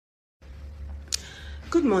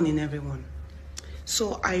Good morning, everyone.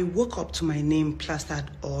 So I woke up to my name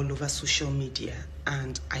plastered all over social media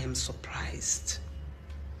and I am surprised.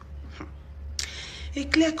 A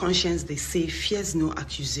clear conscience, they say, fears no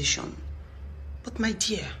accusation. But my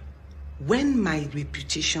dear, when my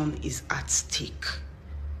reputation is at stake,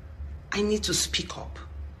 I need to speak up.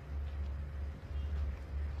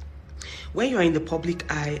 When you're in the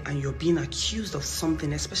public eye and you're being accused of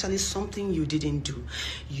something, especially something you didn't do,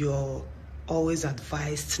 you're always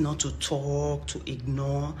advised not to talk, to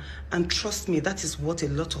ignore. And trust me, that is what a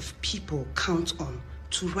lot of people count on,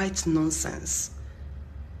 to write nonsense.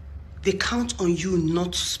 They count on you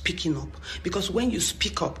not speaking up, because when you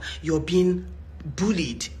speak up, you're being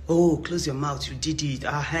bullied. Oh, close your mouth, you did it.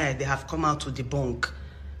 They have come out to debunk.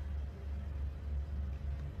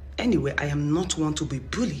 Anyway, I am not one to be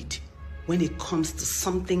bullied when it comes to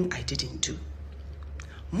something I didn't do.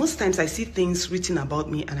 Most times I see things written about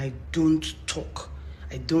me and I don't talk.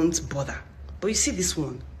 I don't bother. But you see this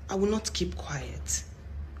one, I will not keep quiet.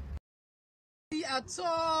 At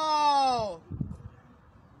all.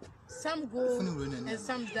 Some go and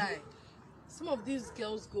some die. Some of these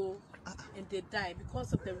girls go and they die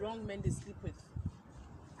because of the wrong men they sleep with.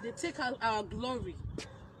 They take our glory.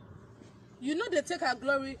 You know they take our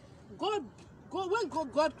glory. When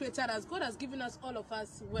God created us, God has given us, all of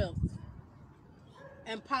us, wealth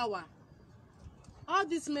and power. All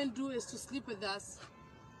these men do is to sleep with us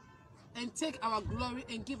and take our glory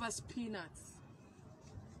and give us peanuts.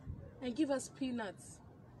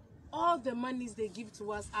 All the monies they give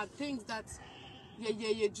to us are things that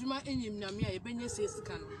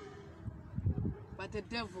but the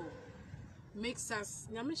devil makes us.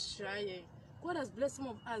 God has blessed some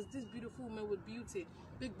of us, these beautiful women, with beauty,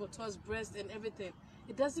 big buttocks, breasts and everything.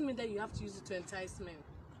 It doesn't mean that you have to use it to entice men.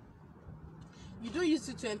 You don't use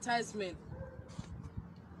it to entice men.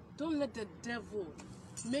 Don't let the devil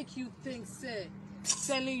make you think, say,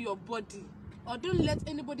 selling your body. Or don't let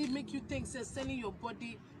anybody make you think, say, selling your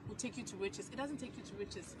body will take you to riches. It doesn't take you to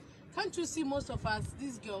riches. Can't you see most of us,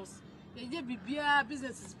 these girls,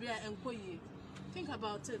 business is beer and koye. Think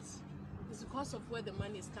about it. It's because of where the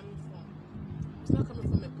money is coming from. It's not coming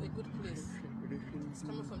from a good place. It's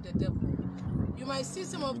coming from the devil. You might see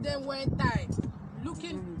some of them wearing tie,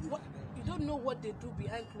 looking what. You don't know what they do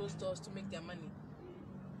behind closed doors to make their money.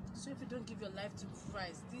 So if you don't give your life to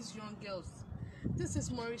Christ, these young girls, this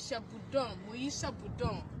is Moisha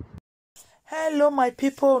Budon. Hello my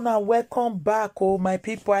people, now welcome back. Oh my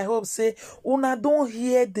people, I hope say una don't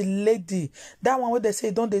hear the lady that one where they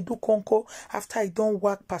say don't they do conco after I don't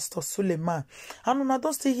work Pastor Suleman, and una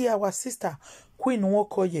don't still hear our sister Queen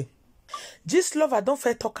Nwokoye. Gistlover don't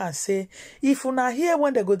fair talk and say, if una hear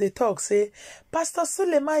when they go they talk, say Pastor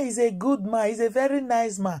Suleman is a good man, he's a very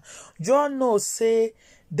nice man. John knows say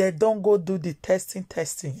they don't go do the testing.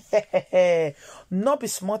 Not be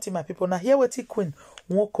smart, my people. Now hear what Queen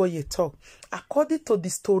Nwokoye talk. According to the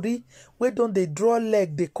story, where don't they draw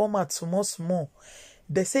leg, they come out small.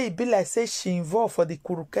 They say it be like say she involved for the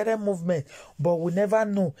Kurukere movement, but we never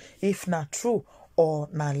know if not true or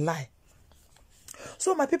not lie.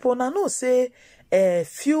 So my people, now know say a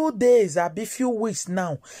few days, few weeks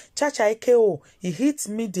now, Etiko, he hits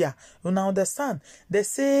media. You now understand? They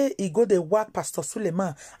say he go the work Pastor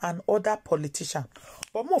Suleman and other politicians.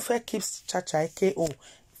 But more fair keeps Etiko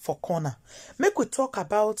for corner. Make we talk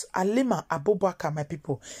about Halimahabubaka, my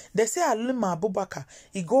people. They say Halimahabubaka,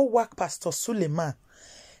 he go work Pastor Suleman.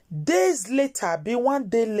 Days later, be 1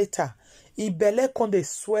 day later, he belle con dey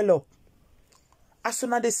swell up. As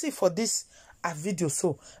soon as they see for this a video,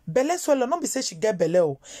 so belle swell up, not be say she get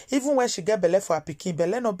belle. Even when she get belle for her pikin,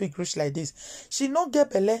 belle not big rich like this. She not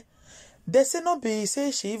get belle. They say not be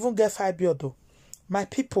say she even get 5 beard though. My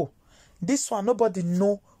people, this one nobody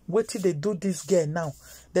know what till they do this girl now.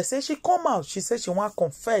 They say she come out. She said she want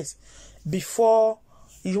confess before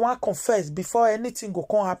anything go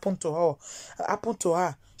come happen to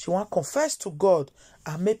her. She want confess to God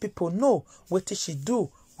and make people know what she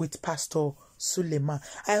do with Pastor Suleman.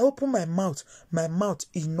 I open my mouth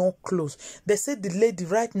is not closed. They say the lady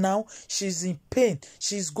right now, she's in pain.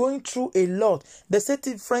 She's going through a lot. They say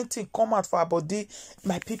different things come out for her body.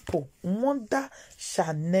 My people, wonder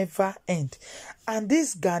shall never end. And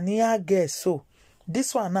this Ghanaian girl, so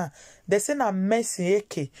this one now, they say na Mercy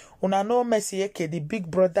Eke. Una know Mercy Eke, the big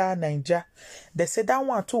brother Niger. They say that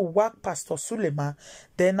one too work Pastor Suleman.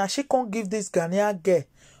 Then now she can't give this Ghanaian girl.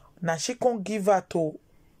 Now she can't give her to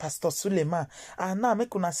Pastor Suleman. And now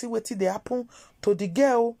make una see what they happen to the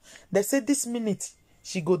girl. They say this minute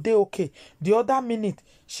she go dey okay. The other minute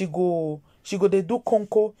she go they do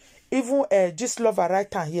conco. Even Gistlover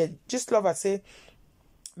right hand here. Gistlover say,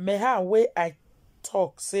 may her way I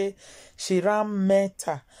talk say she ran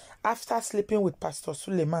Meta after sleeping with Pastor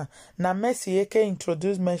Suleman. Now Mercy Eke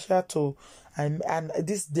introduced Mesha to and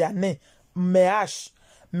this their name Meash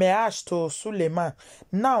to Suleman.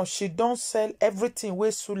 Now she don't sell everything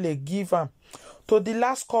where Sule give her. To the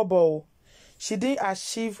last couple, she didn't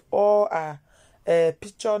achieve all her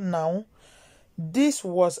picture now. This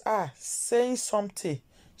was her saying something.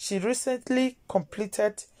 She recently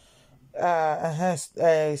completed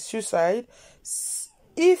suicide.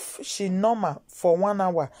 If she normal for 1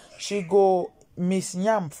 hour, she go miss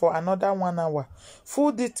yam for another 1 hour.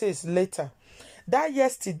 Full details later. That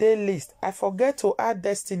yesterday list, I forget to add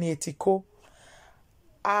Destiny Etiko,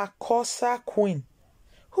 Akosa Queen.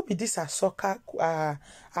 Who be this Akosa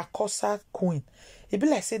Queen? It be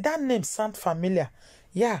like say that name sound familiar.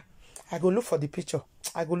 Yeah, I go look for the picture.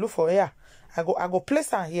 I go look for here. I go place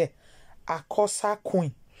her here. Akosa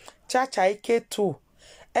Queen. Chacha Ike too.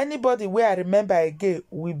 Anybody where I remember again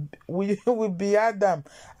will be Adam.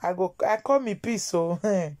 I call me peace. So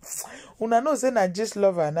una know say na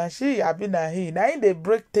gistlover. Now she I been he. Now in the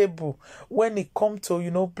break table when it come to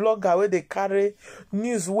blogger where they carry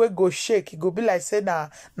news where go shake. It go be like say na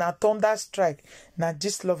thunder strike. Na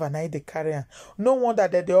gistlover now they carry her. No wonder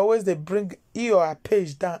that they always they bring her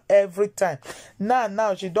page down every time.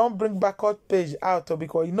 Now she don't bring backup page out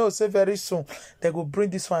because say very soon they go bring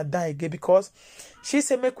this one down again because she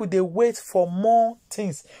say make we dey wait for more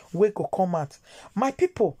things wey go come out. My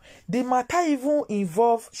people, the matter even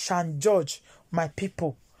involve Shan George. My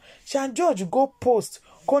people, Shan George go post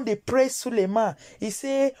come dey praise Suleman. He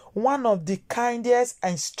say one of the kindest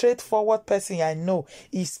and straightforward person I know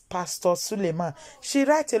is Pastor Suleman. She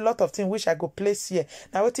write a lot of things which I go place here.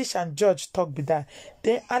 Now wetin Shan George talk be that.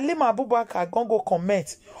 Then Halimahabubaka go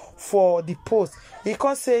comment for the post. He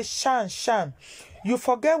can say Shan, you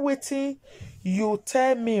forget wetin you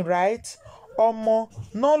tell me, right? Omo,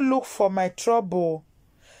 no look for my trouble.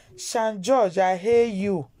 Shan George, I hear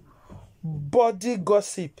you. Body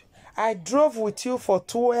gossip. I drove with you for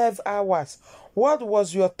 12 hours. What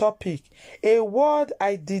was your topic? A word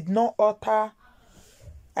I did not utter.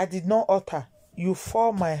 You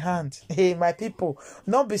fall my hand. Hey, my people,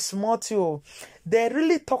 not be smart you. They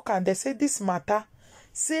really talk and they say this matter.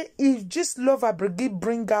 Say if gistlover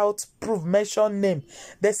bring out proof mention name,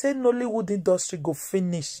 they say Nollywood industry go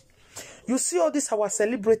finish. You see all this our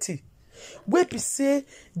celebrity wey be say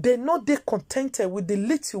they no dey contented with the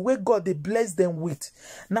little wey God dey bless them with.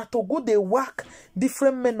 Now to go they work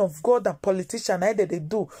different men of God and politicians either they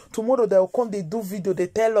do. Tomorrow they will come they do video, they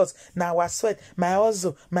tell us now our sweat, my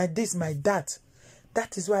hustle, my this, my that.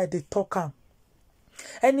 That is why they talk am.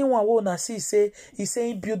 Anyone who na see say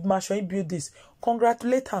he build mansion, he build this.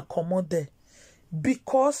 Congratulate and come on there.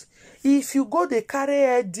 Because if you go they carry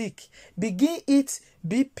headache, begin eat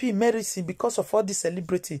BP medicine because of all the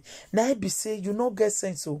celebrity. Now he be say you no get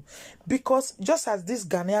sense. So because just as this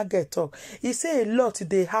Ghanaian girl talk, he say a lot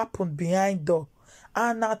they happen behind door.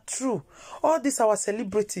 And not true. All this our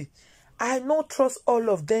celebrity. I no trust all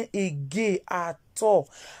of them again at all.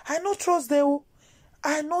 I no trust them.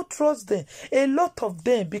 I no trust them. A lot of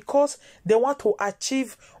them, because they want to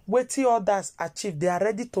achieve what the others achieve. They are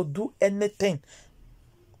ready to do anything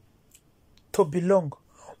to belong.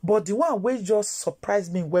 But the one wey just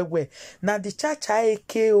surprised me well. Now the Chacha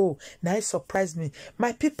Eko, now it surprised me.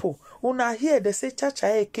 My people, una hear they say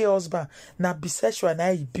Chacha Eke husband, now bisexual,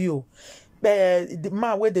 now he be the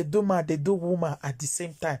man where they do man, they do woman at the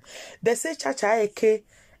same time. They say Chacha Eke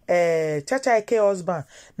husband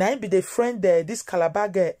now he be the friend this Calabar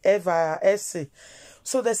girl Eva Essay.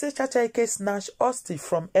 So they say Chacha Eke snatch Osti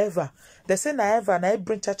from Eva. They say na Eva na he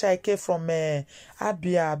bring Chacha Eke from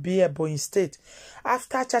Abia Boyin State.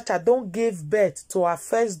 After Chacha don't give birth to her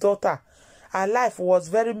first daughter, her life was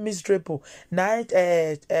very miserable. Now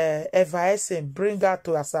Eva Essay bring her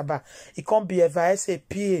to Asaba. It can't be Eva Essay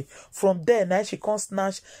PA. From there now she can't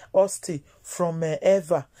snatch Osti from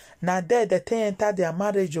Eva. Now there they enter their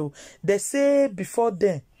marriage. They say before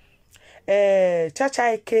then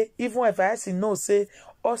Chacha Eke, even if I see no say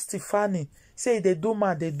Osti Fanny, say they do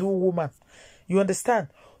man, they do woman. You understand?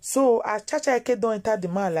 So as Chacha Eke don't enter the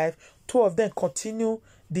man life, two of them continue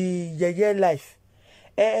the yeye life.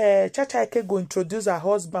 Chacha Eke go introduce her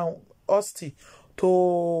husband Osti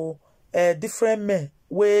to different men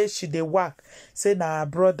where she dey work. Say na her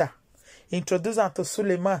brother. Introduce her to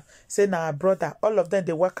Suleman. Say na her brother. All of them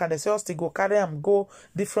they work and they say Osti go carry them go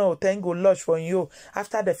different hotel, go lodge for you.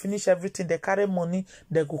 After they finish everything, they carry money,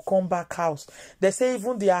 they go come back house. They say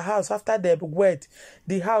even their house after they wed,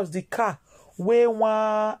 the house, the car, where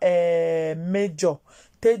one major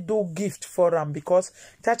they do gift for them because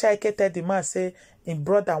Chacha Eke tell the man say him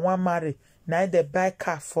brother wan marry, na they buy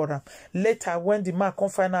car for him. Later when the man come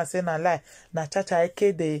find out say na lie, na Chacha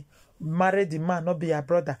Eke dey marry the man, not be her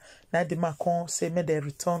brother. Now the man come say make they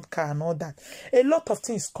return car and all that. A lot of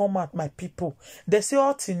things come out, my people. They say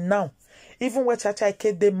all till now, even when Chacha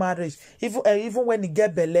Eke dey marriage, even when he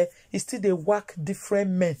get belle, he still dey work different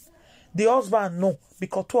men. The husband know,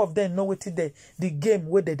 because two of them know what the game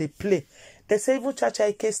where they play. They say even Chacha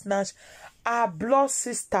Eke snatch her blood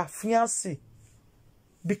sister fiancé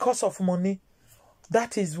because of money.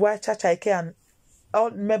 That is why Chacha Eke and all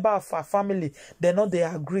members of her family, they know they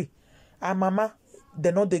agree. Her mama,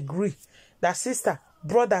 they know they agree. That sister,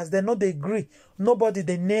 brothers, they know they agree. Nobody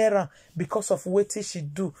they near her because of what she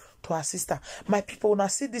do to her sister. My people, when I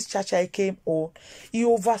see this Chacha I came on, he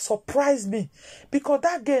over surprised me. Because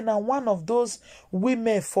that girl now one of those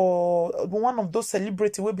women for one of those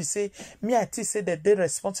celebrities will be say, me I think say that they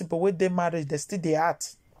responsible with their marriage, they still they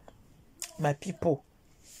act. My people.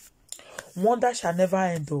 Wonder shall never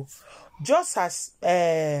end though. Just as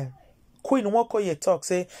Queen Nwokoye talk,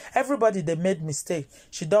 say everybody they made mistake.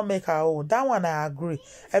 She don't make her own. That one I agree.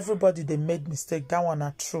 Everybody they made mistake. That one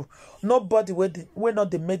are true. Nobody we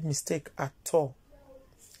not they made mistake at all.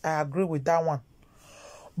 I agree with that one.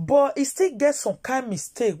 But it still get some kind of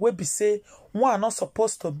mistake where be say one not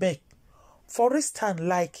supposed to make. For instance,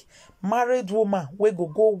 like married woman we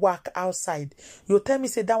go work outside. You tell me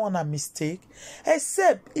say that one a mistake.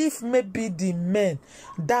 Except if maybe the man,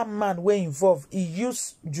 that man we involved, he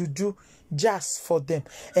use juju just for them.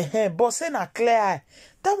 But say na clear eye,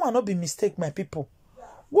 that one not be mistake, my people.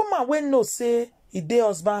 Woman we know say he dey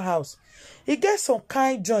husband house. He get some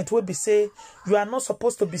kind joint where be say you are not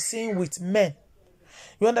supposed to be seen with men.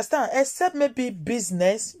 You understand? Except maybe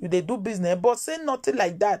business, they do business, but say nothing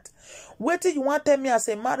like that. What do you want to tell me as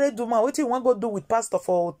a married woman? What do you want to go do with pastor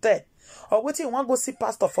for hotel? Or what do you want to go see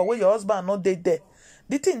pastor for where your husband not there?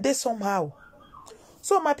 The thing they somehow.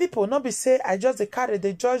 So my people, not be say I just the carry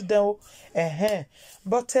the judge them.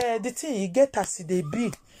 But the thing he get as they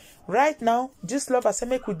be. Right now, gistlover say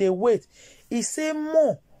make we they wait. He say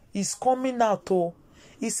more is coming out. Oh,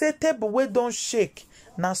 he say table we don't shake.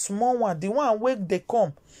 Now small one, the one where they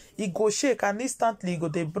come, he go shake and instantly he go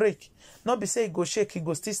they break. Not be say he go shake, he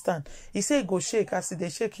go still stand. He say he go shake, as they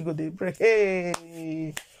shake, he go they break.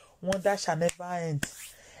 Hey, wonder shall never end.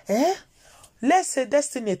 Let's say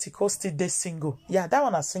Destiny Etiko still they single. Yeah, that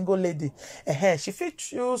one a single lady. She fit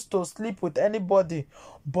choose to sleep with anybody,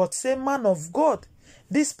 but say man of God,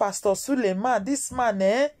 this Pastor Suleman, this man,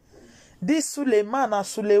 this Suleman a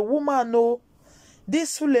Sule woman no.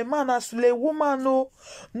 This Suleman as Sule woman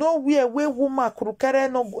no where woman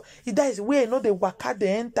krukere no that is where no they waka they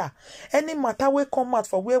enter. Any matter we come out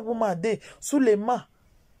for where woman they Suleman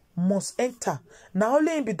must enter. Now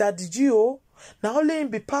only him be daddy Gio, now only him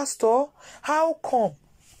be pastor. How come?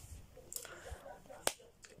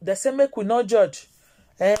 They say make we not judge.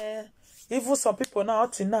 Even some people now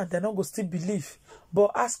out now they not go still believe.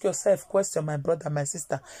 But ask yourself question, my brother, my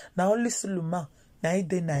sister. Now only Suleman, now he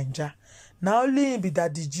dey Naija. Now only be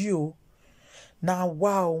that Gio. Now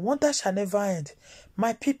wow, wonder shall never end.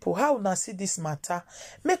 My people, how una see this matter?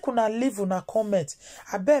 Make una leave una comment.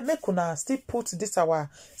 I bet make una still put this our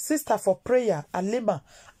sister for prayer,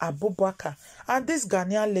 Halimahabubaka, and this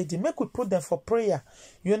Ghanaian lady. Make we put them for prayer.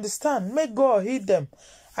 You understand? Make God heal them.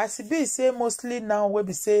 As it be say mostly now where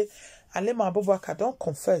we say Halimahabubaka don't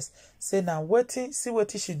confess. Say now waiting, see what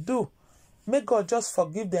she do. May God just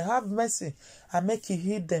forgive them, have mercy, and make He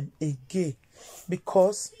heal them again.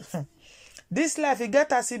 Because this life, you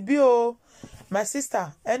get as it be, oh. My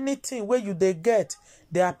sister, anything where you they get,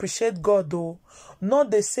 they appreciate God, though. Not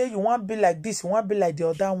they say you want to be like this, you want to be like the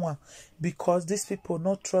other one. Because these people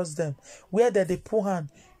not trust them. Where they put hand,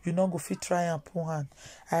 you not go fit try and put hand.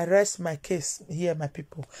 I rest my case here, my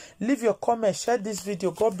people. Leave your comment, share this video.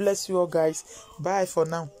 God bless you all, guys. Bye for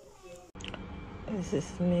now. This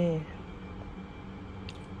is me.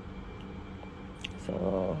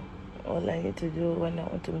 So all I need to do when I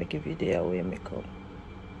want to make a video, I wear makeup,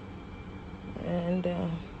 and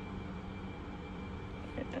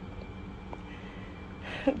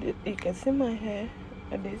you can see my hair.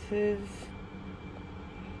 And this is,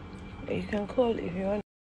 you can call if you want